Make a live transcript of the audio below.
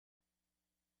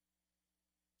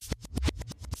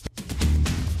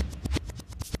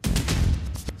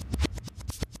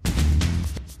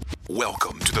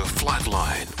Welcome to The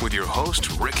Flatline with your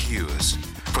host, Rick Hughes.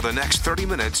 For the next 30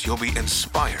 minutes, you'll be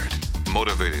inspired,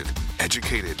 motivated,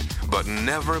 educated, but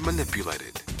never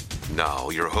manipulated. Now,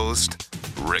 your host,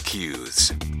 Rick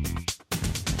Hughes.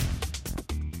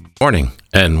 Morning,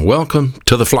 and welcome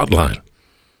to The Flatline.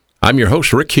 I'm your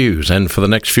host, Rick Hughes, and for the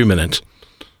next few minutes,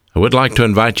 I would like to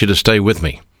invite you to stay with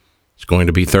me. It's going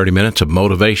to be 30 minutes of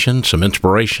motivation, some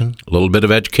inspiration, a little bit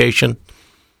of education,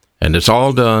 and it's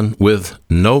all done with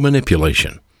no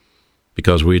manipulation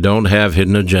because we don't have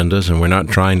hidden agendas and we're not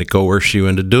trying to coerce you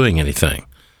into doing anything.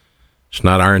 It's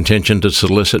not our intention to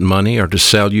solicit money or to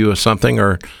sell you something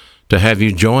or to have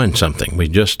you join something. We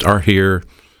just are here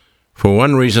for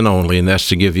one reason only, and that's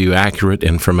to give you accurate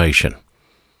information.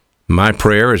 My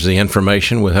prayer is the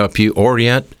information will help you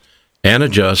orient and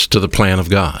adjust to the plan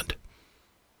of God.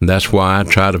 And that's why I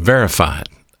try to verify it.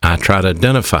 I try to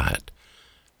identify it.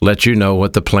 Let you know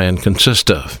what the plan consists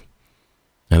of.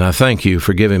 And I thank you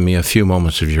for giving me a few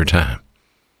moments of your time.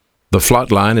 The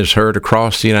Flatline is heard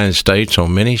across the United States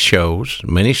on many shows,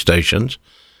 many stations,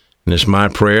 and it's my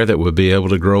prayer that we'll be able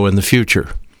to grow in the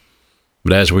future.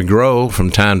 But as we grow from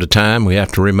time to time, we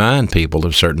have to remind people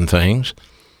of certain things.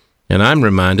 And I'm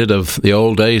reminded of the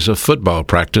old days of football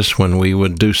practice when we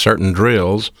would do certain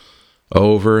drills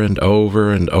over and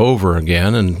over and over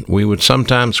again, and we would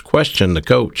sometimes question the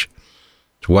coach.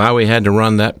 It's why we had to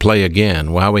run that play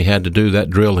again, why we had to do that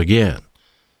drill again.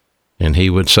 And he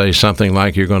would say something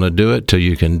like, you're going to do it till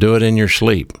you can do it in your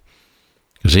sleep.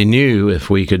 Because he knew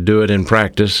if we could do it in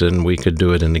practice, then we could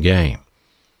do it in the game.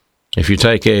 If you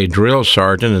take a drill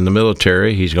sergeant in the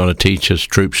military, he's going to teach his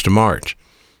troops to march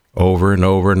over and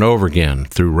over and over again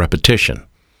through repetition.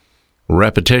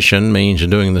 Repetition means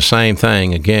doing the same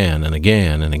thing again and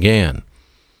again and again.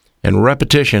 And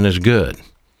repetition is good.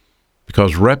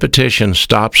 Because repetition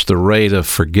stops the rate of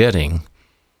forgetting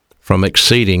from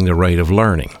exceeding the rate of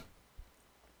learning.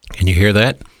 Can you hear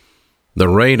that? The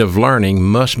rate of learning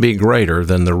must be greater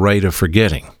than the rate of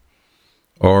forgetting,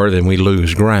 or then we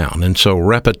lose ground. And so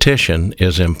repetition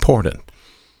is important.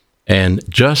 And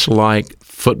just like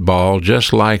football,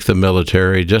 just like the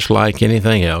military, just like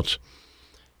anything else,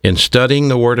 in studying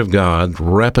the Word of God,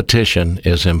 repetition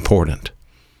is important.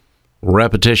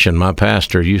 Repetition, my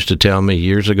pastor used to tell me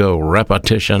years ago,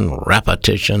 repetition,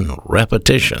 repetition,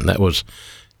 repetition. That was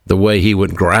the way he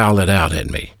would growl it out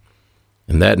at me.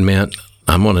 And that meant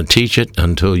I'm going to teach it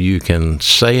until you can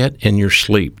say it in your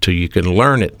sleep, till you can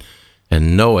learn it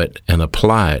and know it and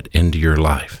apply it into your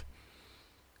life.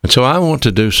 And so I want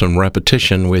to do some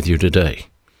repetition with you today.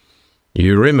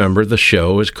 You remember the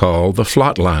show is called The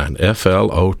Flatline,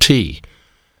 F-L-O-T,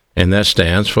 and that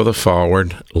stands for the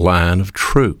Forward Line of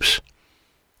Troops.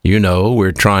 You know,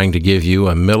 we're trying to give you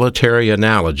a military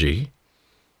analogy.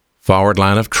 Forward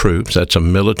line of troops, that's a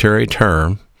military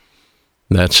term.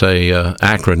 That's a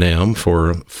acronym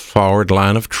for forward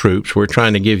line of troops. We're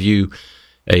trying to give you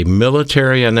a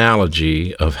military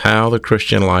analogy of how the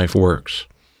Christian life works.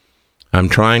 I'm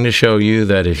trying to show you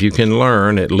that if you can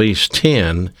learn at least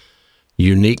 10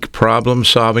 unique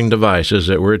problem-solving devices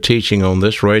that we're teaching on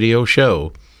this radio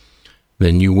show,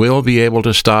 then you will be able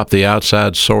to stop the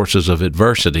outside sources of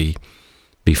adversity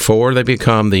before they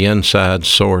become the inside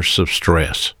source of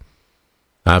stress.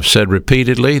 I've said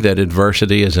repeatedly that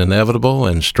adversity is inevitable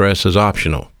and stress is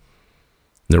optional.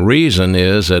 The reason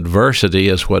is adversity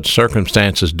is what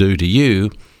circumstances do to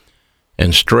you,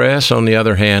 and stress, on the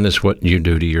other hand, is what you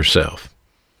do to yourself.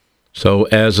 So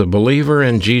as a believer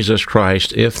in Jesus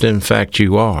Christ, if in fact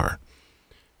you are,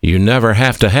 you never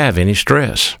have to have any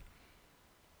stress.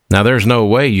 Now, there's no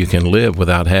way you can live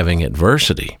without having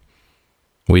adversity.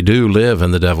 We do live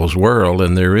in the devil's world,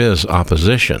 and there is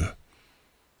opposition.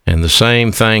 And the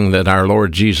same thing that our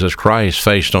Lord Jesus Christ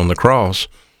faced on the cross,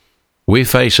 we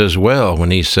face as well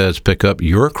when he says, pick up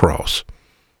your cross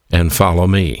and follow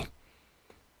me.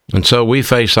 And so we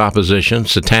face opposition,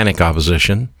 satanic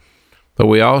opposition, but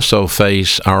we also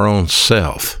face our own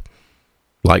self.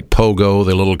 Like Pogo,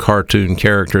 the little cartoon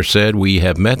character, said, we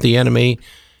have met the enemy,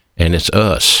 and it's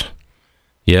us.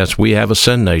 Yes, we have a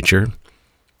sin nature.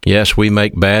 Yes, we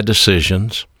make bad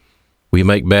decisions. We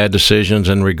make bad decisions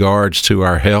in regards to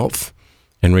our health,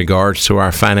 in regards to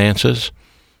our finances,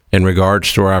 in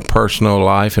regards to our personal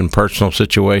life and personal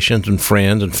situations and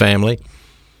friends and family.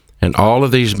 And all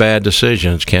of these bad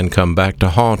decisions can come back to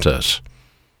haunt us.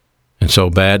 And so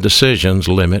bad decisions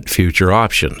limit future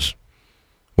options.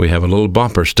 We have a little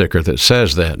bumper sticker that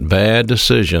says that. Bad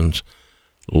decisions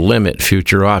limit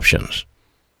future options.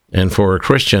 And for a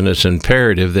Christian, it's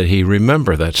imperative that he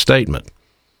remember that statement,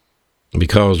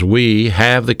 because we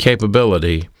have the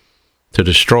capability to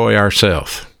destroy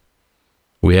ourselves.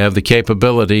 We have the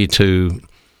capability to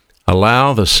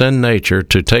allow the sin nature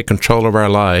to take control of our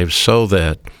lives so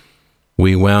that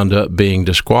we wound up being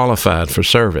disqualified for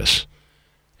service,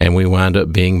 and we wind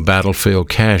up being battlefield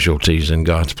casualties in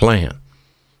God's plan.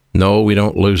 No, we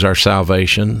don't lose our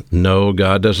salvation. No,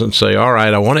 God doesn't say, all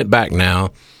right, I want it back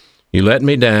now. You let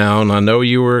me down. I know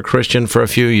you were a Christian for a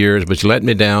few years, but you let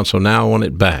me down, so now I want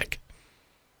it back.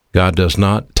 God does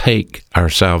not take our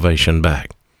salvation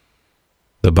back.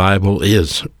 The Bible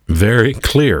is very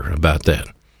clear about that.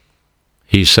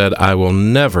 He said, I will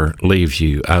never leave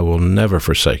you. I will never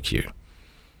forsake you.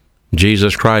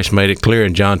 Jesus Christ made it clear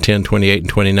in John 10:28 and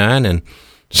 29, and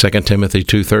 2 Timothy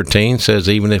 2:13 says,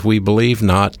 even if we believe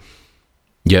not,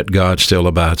 yet God still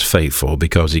abides faithful,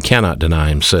 because he cannot deny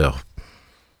himself.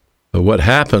 But what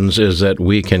happens is that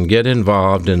we can get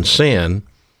involved in sin,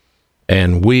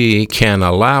 and we can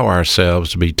allow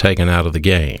ourselves to be taken out of the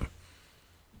game.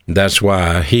 That's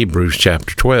why Hebrews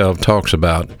chapter 12 talks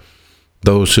about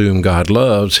those whom God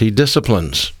loves, he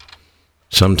disciplines.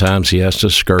 Sometimes he has to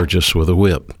scourge us with a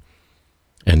whip.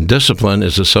 And discipline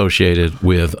is associated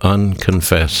with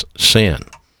unconfessed sin.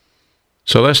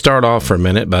 So let's start off for a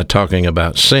minute by talking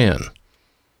about sin.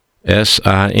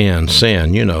 S-I-N,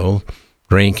 sin, you know,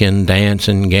 drinking,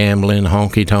 dancing, gambling,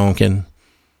 honky-tonking.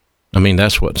 I mean,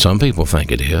 that's what some people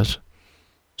think it is.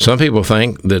 Some people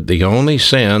think that the only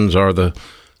sins are the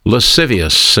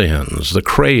lascivious sins, the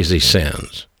crazy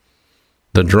sins,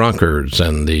 the drunkards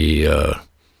and the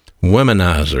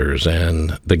womanizers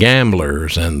and the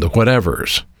gamblers and the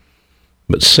whatevers.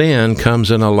 But sin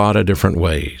comes in a lot of different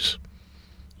ways.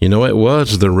 You know, it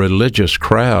was the religious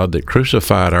crowd that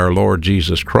crucified our Lord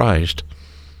Jesus Christ,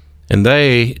 and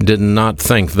they did not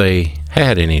think they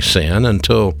had any sin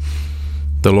until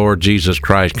the Lord Jesus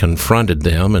Christ confronted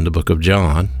them in the book of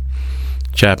John,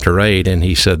 chapter 8, and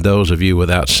he said, those of you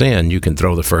without sin, you can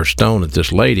throw the first stone at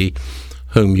this lady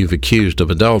whom you've accused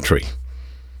of adultery.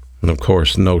 And of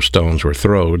course, no stones were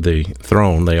thrown,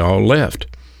 they all left.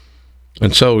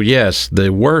 And so, yes,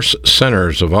 the worst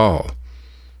sinners of all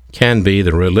can be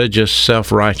the religious,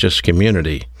 self-righteous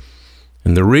community.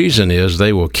 And the reason is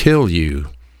they will kill you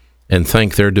and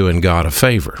think they're doing God a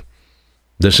favor.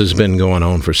 This has been going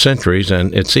on for centuries,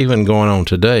 and it's even going on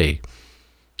today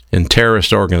in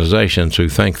terrorist organizations who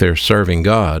think they're serving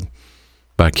God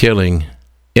by killing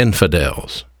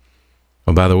infidels.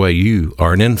 Oh, by the way, you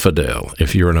are an infidel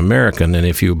if you're an American and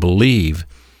if you believe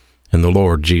in the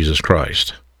Lord Jesus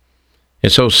Christ.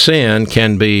 And so sin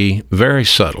can be very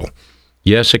subtle.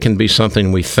 Yes, it can be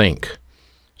something we think.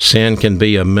 Sin can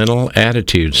be a mental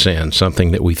attitude sin,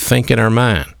 something that we think in our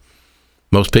mind.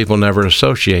 Most people never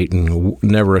associate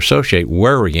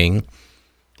worrying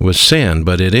with sin,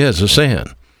 but it is a sin.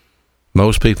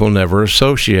 Most people never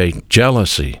associate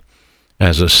jealousy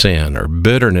as a sin, or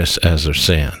bitterness as a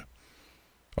sin,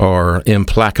 or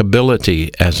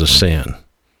implacability as a sin.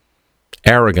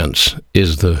 Arrogance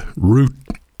is the root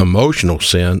emotional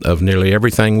sin of nearly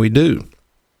everything we do.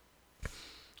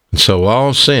 And so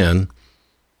all sin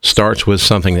starts with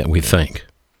something that we think.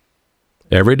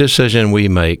 Every decision we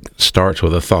make starts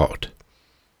with a thought.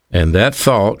 And that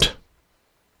thought,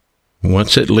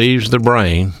 once it leaves the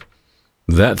brain,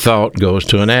 that thought goes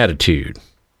to an attitude.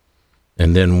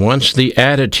 And then once the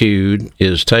attitude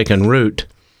is taken root,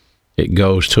 it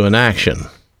goes to an action.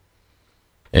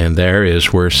 And there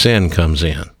is where sin comes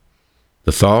in.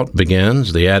 The thought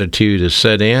begins, the attitude is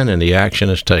set in, and the action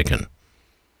is taken.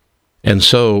 And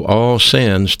so all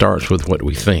sin starts with what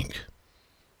we think.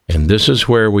 And this is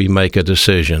where we make a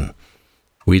decision.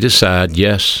 We decide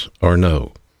yes or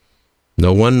no.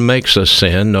 No one makes us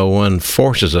sin. No one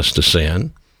forces us to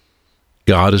sin.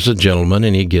 God is a gentleman,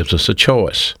 and he gives us a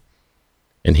choice.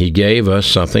 And he gave us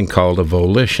something called a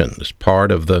volition. It's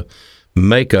part of the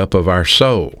makeup of our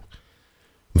soul.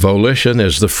 Volition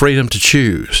is the freedom to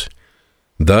choose.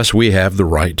 Thus, we have the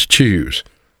right to choose.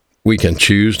 We can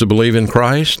choose to believe in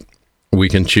Christ. We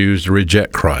can choose to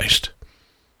reject Christ.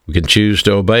 We can choose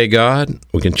to obey God.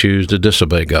 We can choose to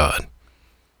disobey God.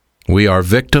 We are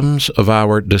victims of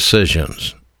our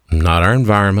decisions, not our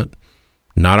environment,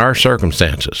 not our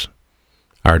circumstances,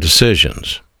 our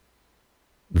decisions.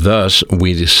 Thus,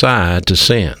 we decide to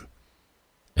sin.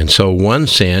 And so one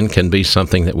sin can be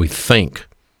something that we think.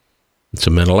 It's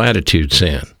a mental attitude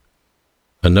sin.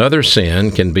 Another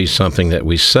sin can be something that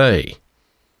we say.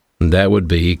 And that would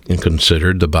be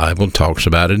considered, the Bible talks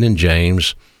about it in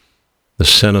James, the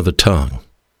sin of the tongue.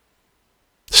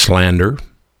 Slander,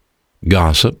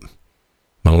 gossip,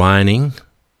 maligning,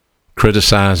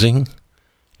 criticizing,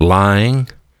 lying,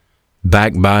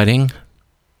 backbiting.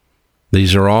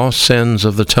 These are all sins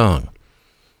of the tongue.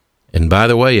 And by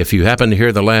the way, if you happen to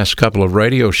hear the last couple of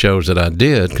radio shows that I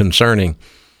did concerning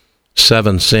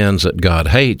 7 sins that God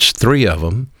hates, 3 of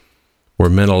them were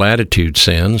mental attitude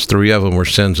sins, 3 of them were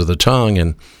sins of the tongue,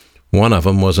 and 1 of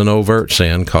them was an overt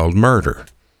sin called murder.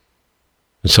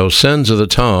 And so sins of the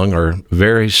tongue are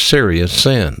very serious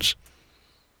sins.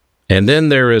 And then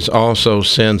there is also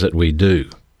sins that we do,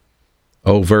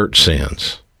 overt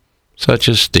sins, such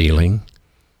as stealing,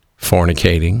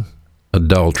 fornicating,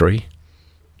 adultery,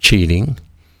 cheating.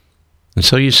 And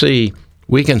so you see,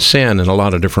 we can sin in a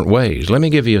lot of different ways. Let me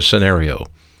give you a scenario.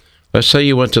 Let's say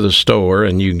you went to the store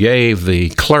and you gave the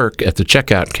clerk at the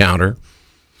checkout counter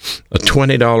a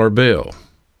 $20 bill,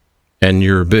 and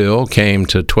your bill came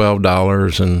to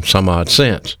 $12 and some odd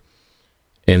cents.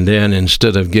 And then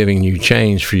instead of giving you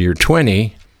change for your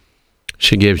 20,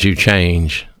 she gives you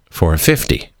change for a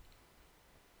 50.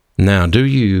 Now, do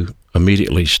you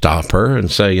immediately stop her and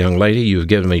say, young lady, you've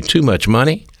given me too much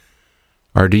money?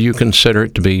 Or do you consider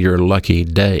it to be your lucky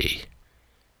day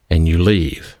and you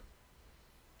leave?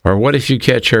 Or what if you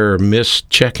catch her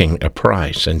mischecking a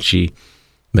price and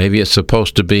maybe it's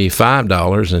supposed to be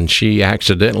 $5 and she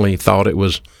accidentally thought it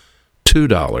was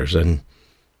 $2, and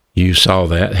you saw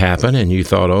that happen and you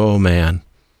thought, oh man,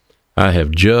 I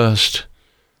have just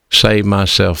saved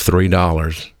myself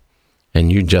 $3,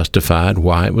 and you justified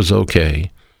why it was okay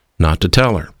not to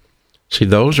tell her. See,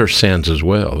 those are sins as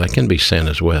well. That can be sin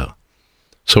as well.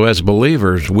 So as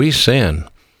believers, we sin.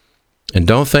 And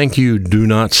don't think you do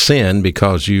not sin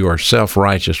because you are a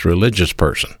self-righteous religious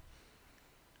person.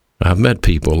 I've met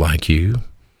people like you.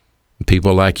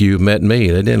 People like you met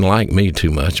me. They didn't like me too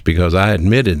much because I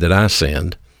admitted that I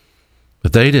sinned.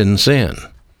 But they didn't sin.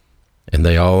 And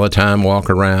they all the time walk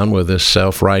around with this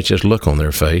self-righteous look on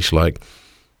their face like,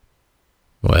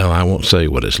 well, I won't say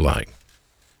what it's like.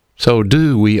 So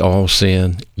do we all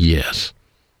sin? Yes.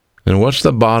 And what's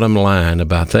the bottom line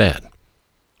about that?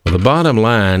 Well, the bottom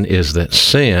line is that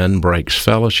sin breaks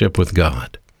fellowship with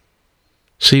God.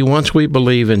 See, once we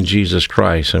believe in Jesus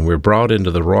Christ and we're brought into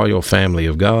the royal family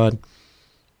of God,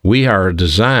 we are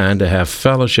designed to have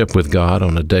fellowship with God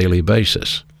on a daily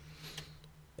basis.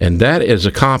 And that is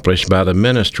accomplished by the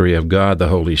ministry of God the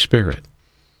Holy Spirit.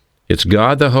 It's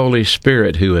God the Holy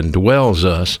Spirit who indwells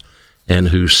us and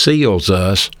who seals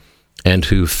us and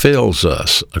who fills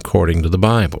us, according to the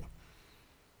Bible.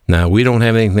 Now, we don't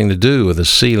have anything to do with the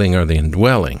sealing or the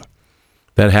indwelling.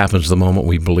 That happens the moment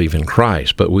we believe in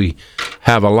Christ. But we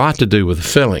have a lot to do with the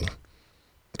filling,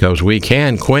 because we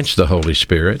can quench the Holy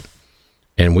Spirit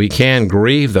and we can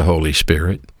grieve the Holy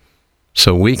Spirit.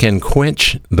 So we can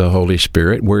quench the Holy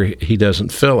Spirit where He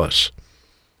doesn't fill us.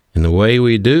 And the way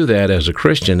we do that as a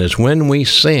Christian is when we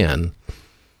sin,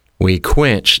 we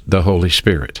quench the Holy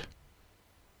Spirit.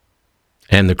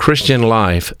 And the Christian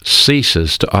life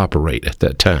ceases to operate at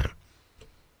that time.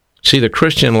 See, the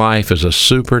Christian life is a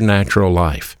supernatural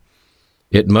life.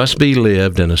 It must be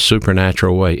lived in a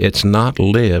supernatural way. It's not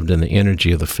lived in the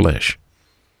energy of the flesh.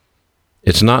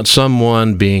 It's not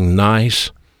someone being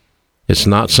nice. It's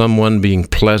not someone being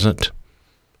pleasant.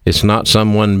 It's not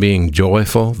someone being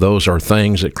joyful. Those are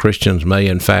things that Christians may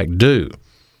in fact do.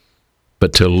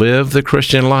 But to live the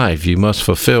Christian life, you must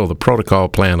fulfill the protocol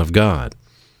plan of God.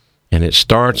 And it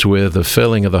starts with the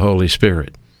filling of the Holy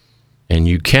Spirit. And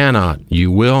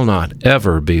you will not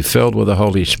ever be filled with the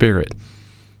Holy Spirit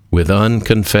with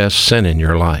unconfessed sin in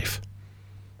your life.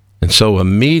 And so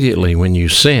immediately when you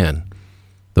sin,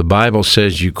 the Bible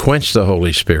says you quench the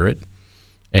Holy Spirit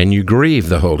and you grieve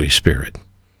the Holy Spirit.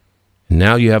 And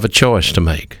now you have a choice to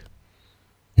make.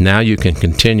 Now you can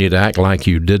continue to act like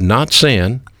you did not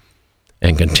sin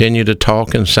and continue to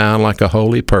talk and sound like a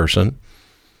holy person,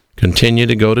 continue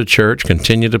to go to church,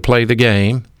 continue to play the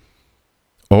game,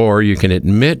 or you can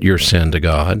admit your sin to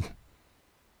God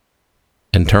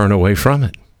and turn away from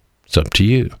it. It's up to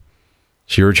you.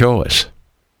 It's your choice.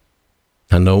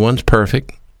 And no one's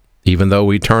perfect. Even though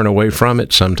we turn away from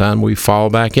it, sometimes we fall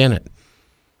back in it.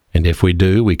 And if we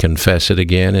do, we confess it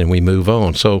again and we move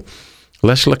on. So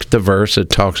let's look at the verse that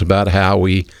talks about how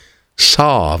we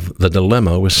solve the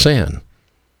dilemma with sin.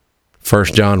 1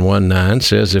 John 1:9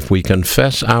 says, if we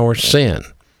confess our sin,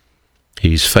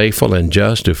 He's faithful and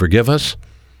just to forgive us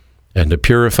and to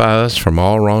purify us from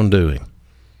all wrongdoing.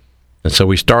 And so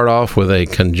we start off with a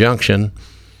conjunction,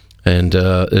 and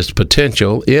it's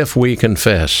potential if we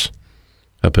confess.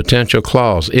 A potential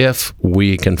clause, if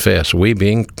we confess, we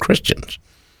being Christians.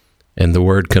 And the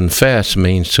word confess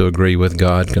means to agree with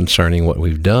God concerning what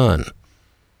we've done.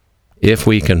 If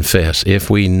we confess, if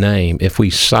we name, if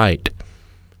we cite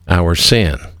our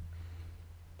sin.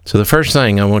 So the first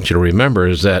thing I want you to remember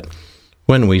is that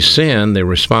when we sin, the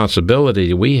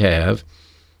responsibility we have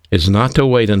is not to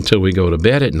wait until we go to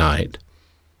bed at night,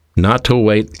 not to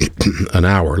wait an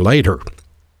hour later,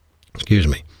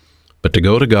 but to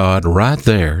go to God right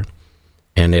there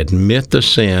and admit the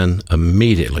sin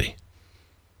immediately.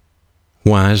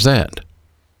 Why is that?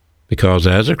 Because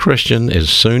as a Christian, as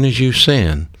soon as you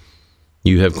sin,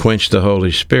 you have quenched the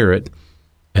Holy Spirit,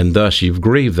 and thus you've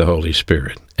grieved the Holy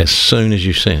Spirit as soon as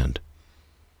you sinned.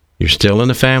 You're still in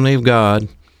the family of God,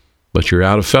 but you're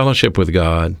out of fellowship with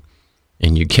God,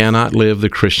 and you cannot live the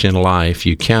Christian life.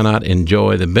 You cannot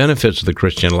enjoy the benefits of the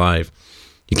Christian life.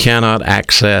 You cannot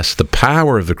access the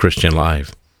power of the Christian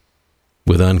life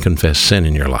with unconfessed sin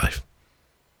in your life.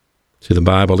 See, the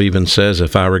Bible even says,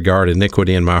 if I regard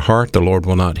iniquity in my heart, the Lord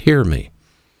will not hear me.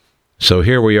 So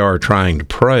here we are trying to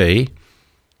pray,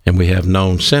 and we have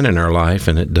known sin in our life,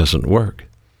 and it doesn't work.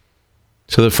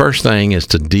 So the first thing is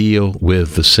to deal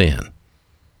with the sin.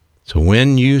 So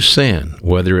when you sin,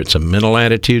 whether it's a mental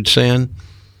attitude sin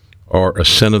or a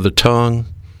sin of the tongue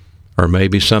or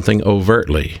maybe something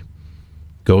overtly,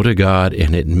 go to God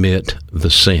and admit the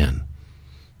sin.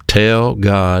 Tell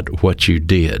God what you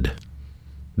did.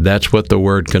 That's what the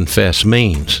word confess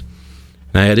means.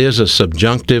 Now, it is a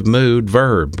subjunctive mood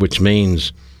verb, which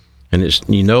means, and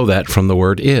you know that from the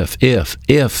word if. If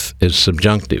is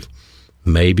subjunctive.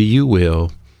 Maybe you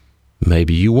will,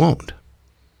 maybe you won't.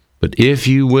 But if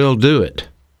you will do it,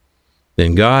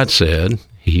 then God said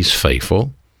He's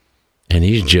faithful and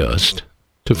He's just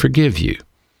to forgive you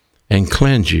and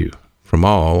cleanse you from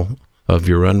all of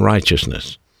your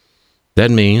unrighteousness.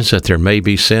 That means that there may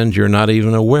be sins you're not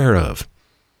even aware of.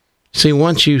 See,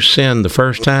 once you sin the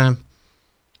first time,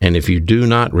 and if you do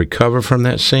not recover from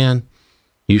that sin,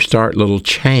 you start little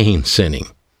chain sinning,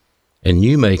 and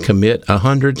you may commit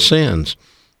 100 sins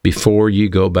before you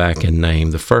go back and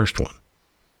name the first one,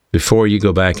 before you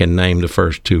go back and name the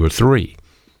first 2 or 3.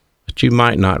 But you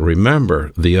might not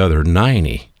remember the other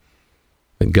 90.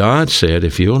 But God said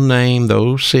if you'll name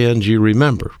those sins you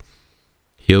remember,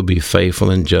 He'll be faithful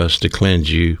and just to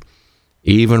cleanse you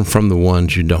even from the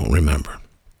ones you don't remember.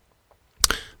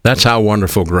 That's how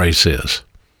wonderful grace is.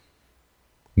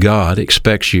 God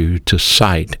expects you to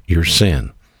cite your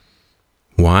sin.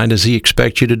 Why does He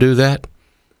expect you to do that?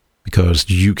 Because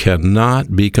you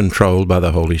cannot be controlled by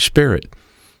the Holy Spirit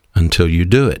until you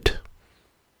do it.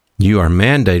 You are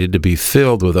mandated to be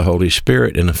filled with the Holy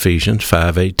Spirit in Ephesians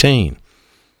 5:18.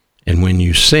 And when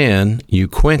you sin, you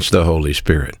quench the Holy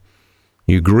Spirit.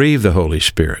 You grieve the Holy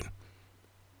Spirit.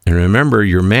 And remember,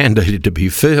 you're mandated to be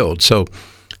filled. So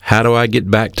how do I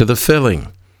get back to the filling?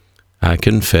 I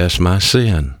confess my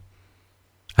sin.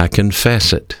 I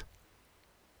confess it.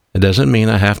 It doesn't mean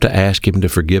I have to ask Him to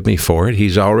forgive me for it.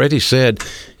 He's already said,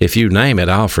 if you name it,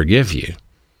 I'll forgive you.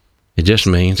 It just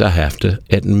means I have to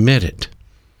admit it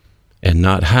and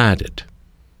not hide it.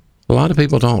 A lot of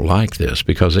people don't like this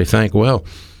because they think, well,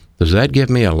 does that give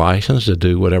me a license to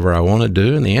do whatever I want to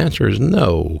do? And the answer is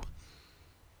no.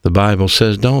 The Bible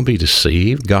says, don't be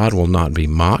deceived. God will not be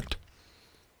mocked.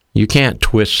 You can't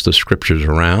twist the Scriptures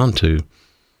around to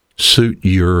suit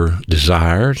your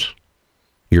desires,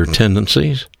 your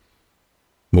tendencies.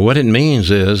 But what it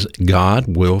means is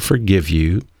God will forgive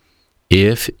you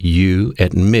if you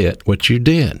admit what you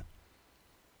did.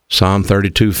 Psalm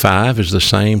 32:5 is the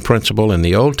same principle in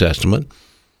the Old Testament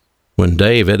when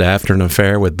David, after an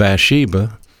affair with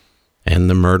Bathsheba and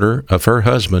the murder of her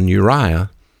husband Uriah,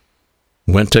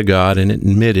 went to God and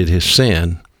admitted his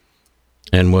sin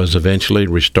and was eventually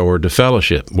restored to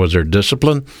fellowship. Was there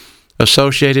discipline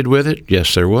associated with it?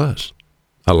 Yes, there was.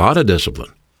 A lot of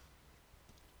discipline.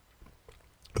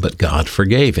 But God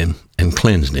forgave him and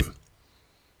cleansed him.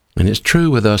 And it's true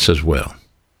with us as well.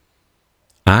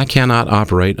 I cannot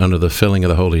operate under the filling of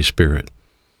the Holy Spirit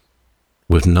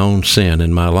with known sin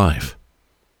in my life.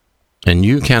 And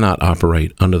you cannot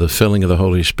operate under the filling of the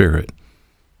Holy Spirit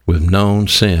with known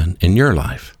sin in your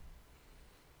life.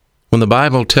 When the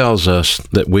Bible tells us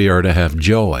that we are to have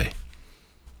joy,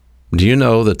 do you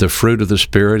know that the fruit of the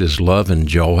Spirit is love and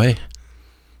joy?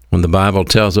 When the Bible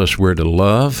tells us we're to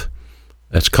love,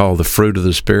 that's called the fruit of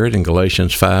the Spirit in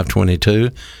Galatians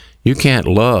 5:22. You can't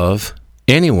love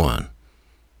anyone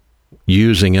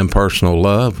using impersonal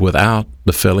love without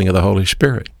the filling of the Holy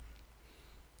Spirit.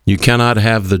 You cannot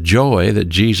have the joy that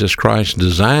Jesus Christ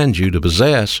designed you to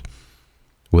possess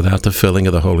without the filling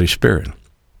of the Holy Spirit.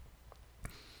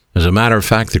 As a matter of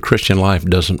fact, the Christian life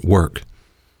doesn't work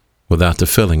without the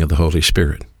filling of the Holy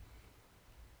Spirit.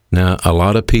 Now, a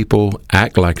lot of people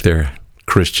act like they're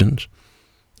Christians,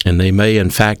 and they may in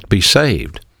fact be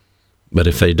saved, but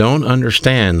if they don't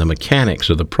understand the mechanics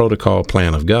of the protocol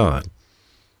plan of God,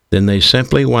 then they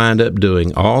simply wind up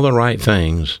doing all the right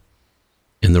things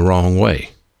in the wrong way.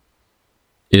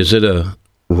 Is it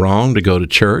wrong to go to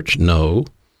church? No.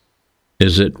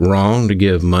 Is it wrong to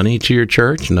give money to your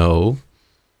church? No.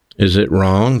 Is it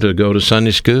wrong to go to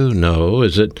Sunday school? No.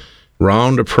 Is it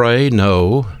wrong to pray?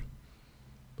 No.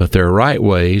 But there are right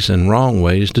ways and wrong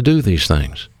ways to do these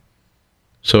things.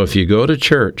 So if you go to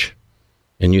church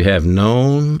and you have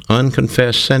known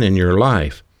unconfessed sin in your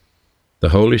life, the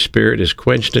Holy Spirit is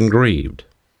quenched and grieved.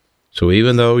 So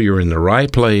even though you're in the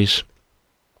right place,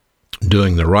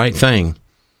 doing the right thing,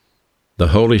 the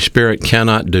Holy Spirit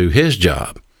cannot do his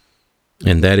job,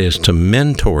 and that is to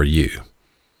mentor you,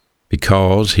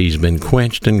 because he's been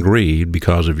quenched and grieved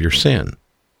because of your sin.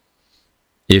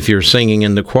 If you're singing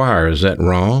in the choir, is that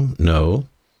wrong? No.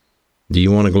 Do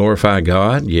you want to glorify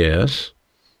God? Yes.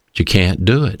 But you can't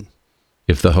do it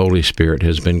if the Holy Spirit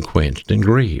has been quenched and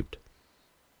grieved.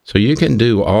 So you can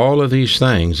do all of these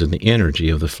things in the energy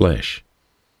of the flesh.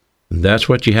 And that's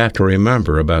what you have to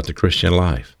remember about the Christian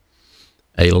life.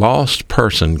 A lost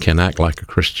person can act like a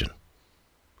Christian,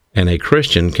 and a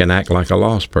Christian can act like a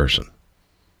lost person.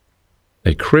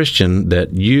 A Christian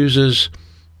that uses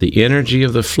the energy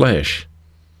of the flesh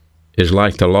is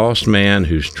like the lost man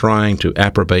who's trying to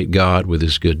approbate God with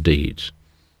his good deeds.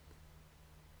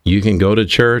 You can go to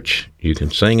church, you can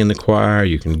sing in the choir,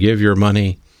 you can give your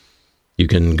money, you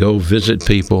can go visit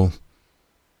people,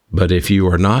 but if you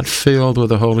are not filled with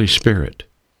the Holy Spirit,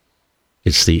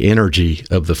 it's the energy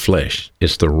of the flesh.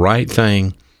 It's the right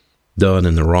thing done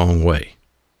in the wrong way.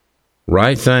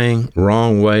 Right thing,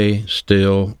 wrong way,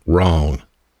 still wrong.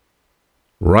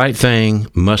 Right thing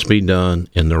must be done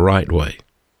in the right way.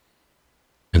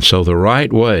 And so the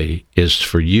right way is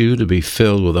for you to be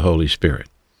filled with the Holy Spirit.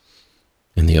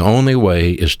 And the only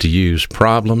way is to use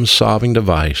problem-solving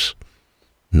device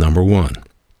number one.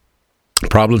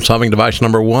 Problem-solving device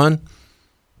number one,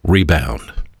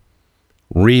 Rebound.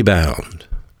 Rebound.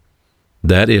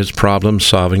 That is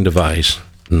problem-solving device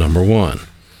number one.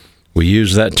 We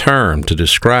use that term to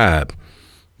describe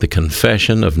the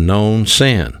confession of known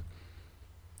sin.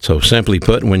 So simply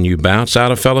put, when you bounce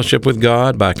out of fellowship with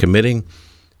God by committing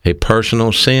a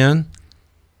personal sin,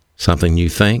 something you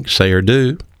think, say, or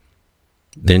do,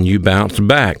 then you bounce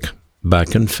back by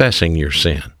confessing your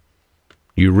sin.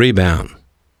 You rebound.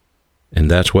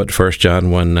 And that's what 1 John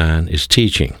 1:9 is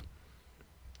teaching.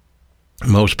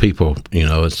 Most people,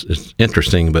 it's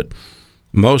interesting, but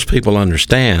most people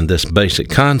understand this basic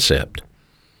concept,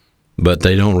 but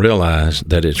they don't realize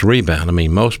that it's rebound. I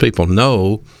mean, most people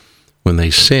know when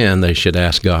they sin, they should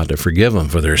ask God to forgive them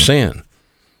for their sin.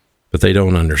 But they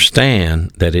don't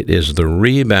understand that it is the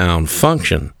rebound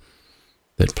function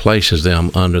that places them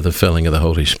under the filling of the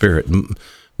Holy Spirit.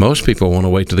 Most people want to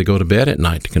wait till they go to bed at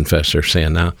night to confess their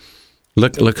sin. Now,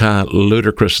 look how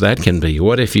ludicrous that can be.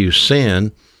 What if you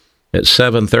sin at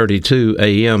 7:32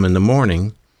 a.m. in the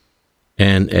morning,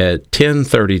 and at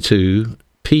 10:32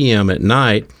 p.m. at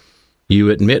night, you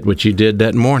admit what you did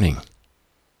that morning?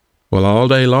 Well, all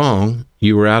day long,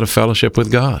 you were out of fellowship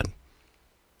with God.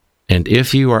 And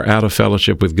if you are out of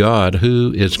fellowship with God,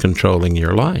 who is controlling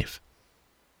your life?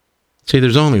 See,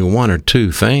 there's only one or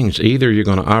two things. Either you're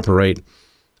going to operate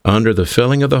under the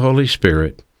filling of the Holy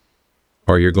Spirit,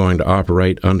 or you're going to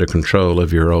operate under control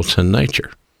of your old sin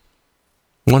nature.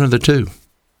 One of the two.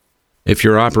 If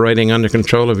you're operating under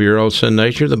control of your old sin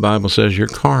nature, the Bible says you're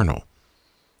carnal.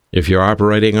 If you're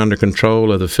operating under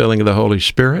control of the filling of the Holy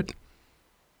Spirit,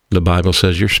 the Bible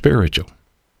says you're spiritual.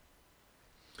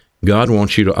 God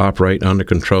wants you to operate under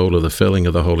control of the filling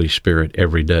of the Holy Spirit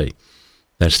every day.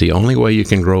 That's the only way you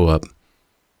can grow up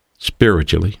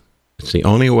spiritually. It's the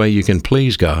only way you can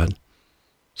please God.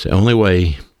 It's the only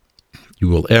way you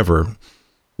will ever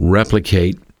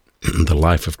replicate the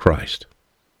life of Christ,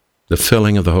 the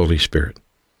filling of the Holy Spirit.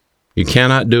 You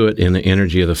cannot do it in the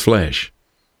energy of the flesh.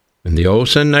 And the old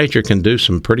sin nature can do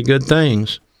some pretty good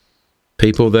things.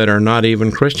 People that are not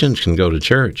even Christians can go to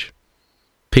church.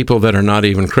 People that are not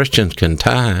even Christians can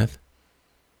tithe.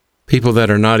 People that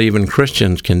are not even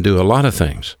Christians can do a lot of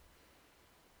things.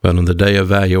 But on the day of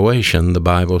valuation, the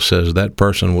Bible says that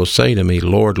person will say to me,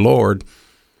 Lord, Lord,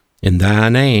 in thy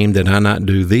name did I not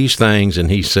do these things?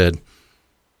 And he said,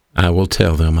 I will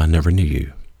tell them I never knew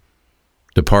you.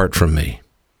 Depart from me.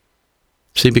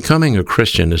 See, becoming a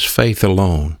Christian is faith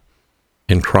alone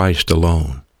in Christ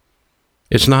alone.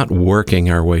 It's not working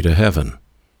our way to heaven.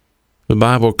 The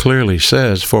Bible clearly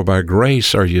says, for by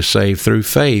grace are you saved through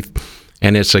faith,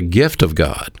 and it's a gift of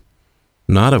God,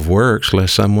 not of works,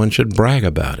 lest someone should brag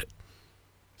about it.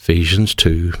 Ephesians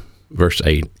 2, verse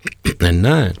 8 and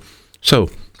 9. So,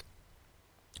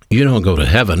 you don't go to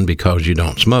heaven because you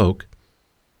don't smoke.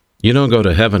 You don't go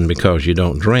to heaven because you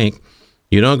don't drink.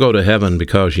 You don't go to heaven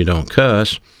because you don't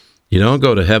cuss. You don't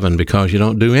go to heaven because you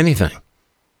don't do anything.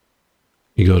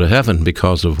 You go to heaven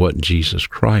because of what Jesus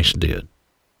Christ did.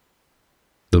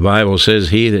 The Bible says,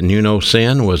 he that knew no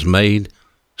sin was made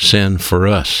sin for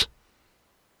us,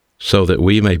 so that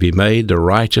we may be made the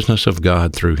righteousness of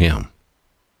God through him.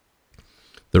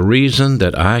 The reason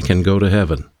that I can go to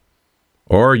heaven,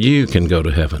 or you can go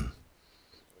to heaven,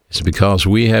 is because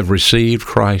we have received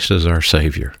Christ as our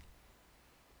Savior.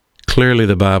 Clearly,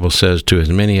 the Bible says, to as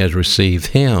many as receive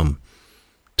him,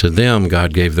 to them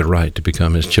God gave the right to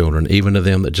become his children, even to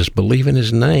them that just believe in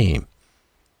his name.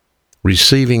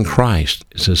 Receiving Christ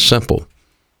is as simple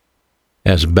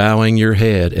as bowing your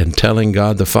head and telling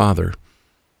God the Father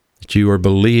that you are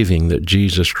believing that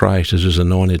Jesus Christ is his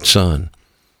anointed Son,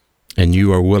 and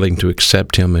you are willing to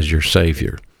accept him as your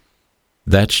Savior.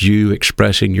 That's you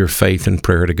expressing your faith and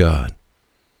prayer to God.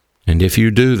 And if you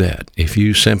do that, if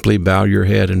you simply bow your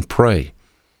head and pray,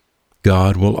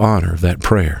 God will honor that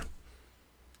prayer.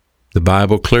 The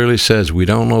Bible clearly says we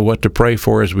don't know what to pray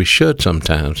for as we should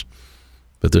sometimes,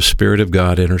 but the Spirit of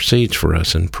God intercedes for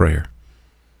us in prayer.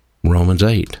 Romans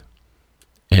 8.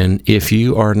 And if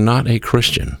you are not a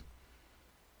Christian,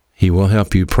 he will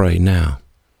help you pray now.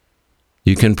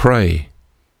 You can pray,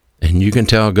 and you can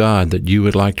tell God that you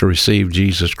would like to receive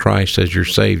Jesus Christ as your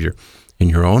Savior in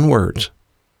your own words,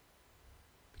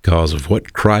 because of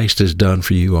what Christ has done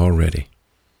for you already.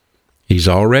 He's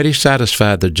already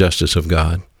satisfied the justice of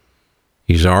God.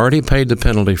 He's already paid the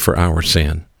penalty for our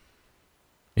sin.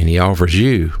 And he offers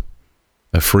you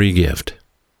a free gift.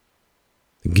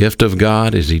 The gift of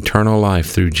God is eternal life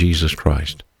through Jesus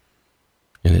Christ.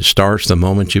 And it starts the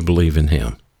moment you believe in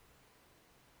him.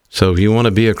 So if you want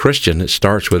to be a Christian, it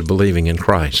starts with believing in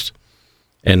Christ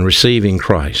and receiving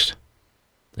Christ.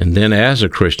 And then as a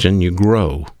Christian, you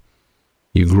grow.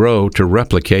 You grow to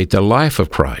replicate the life of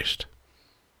Christ.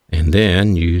 And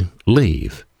then you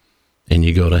leave, and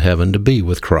you go to heaven to be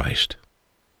with Christ.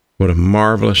 What a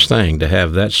marvelous thing to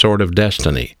have that sort of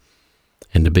destiny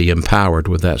and to be empowered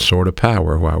with that sort of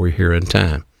power while we're here in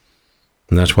time.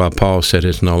 And that's why Paul said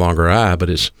it's no longer I, but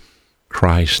it's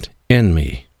Christ in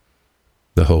me,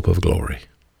 the hope of glory.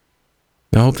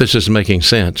 I hope this is making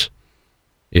sense.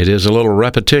 It is a little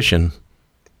repetition,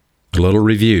 a little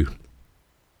review.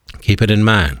 Keep it in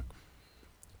mind.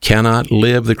 Cannot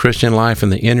live the Christian life in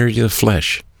the energy of the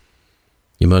flesh.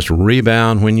 You must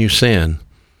rebound when you sin,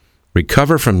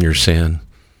 recover from your sin,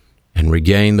 and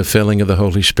regain the filling of the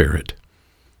Holy Spirit,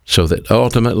 so that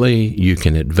ultimately you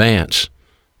can advance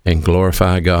and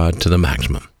glorify God to the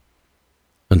maximum.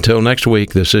 Until next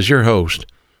week, this is your host,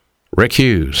 Rick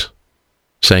Hughes,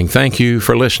 saying thank you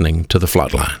for listening to The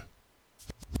Flatline.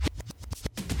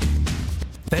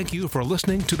 Thank you for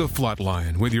listening to The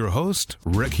Flatline with your host,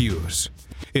 Rick Hughes.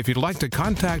 If you'd like to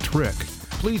contact Rick,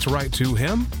 please write to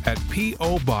him at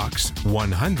P.O. Box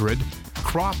 100,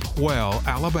 Cropwell,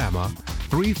 Alabama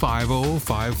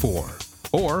 35054,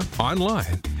 or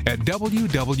online at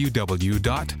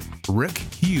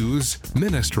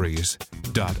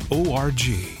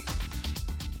www.rickhughesministries.org.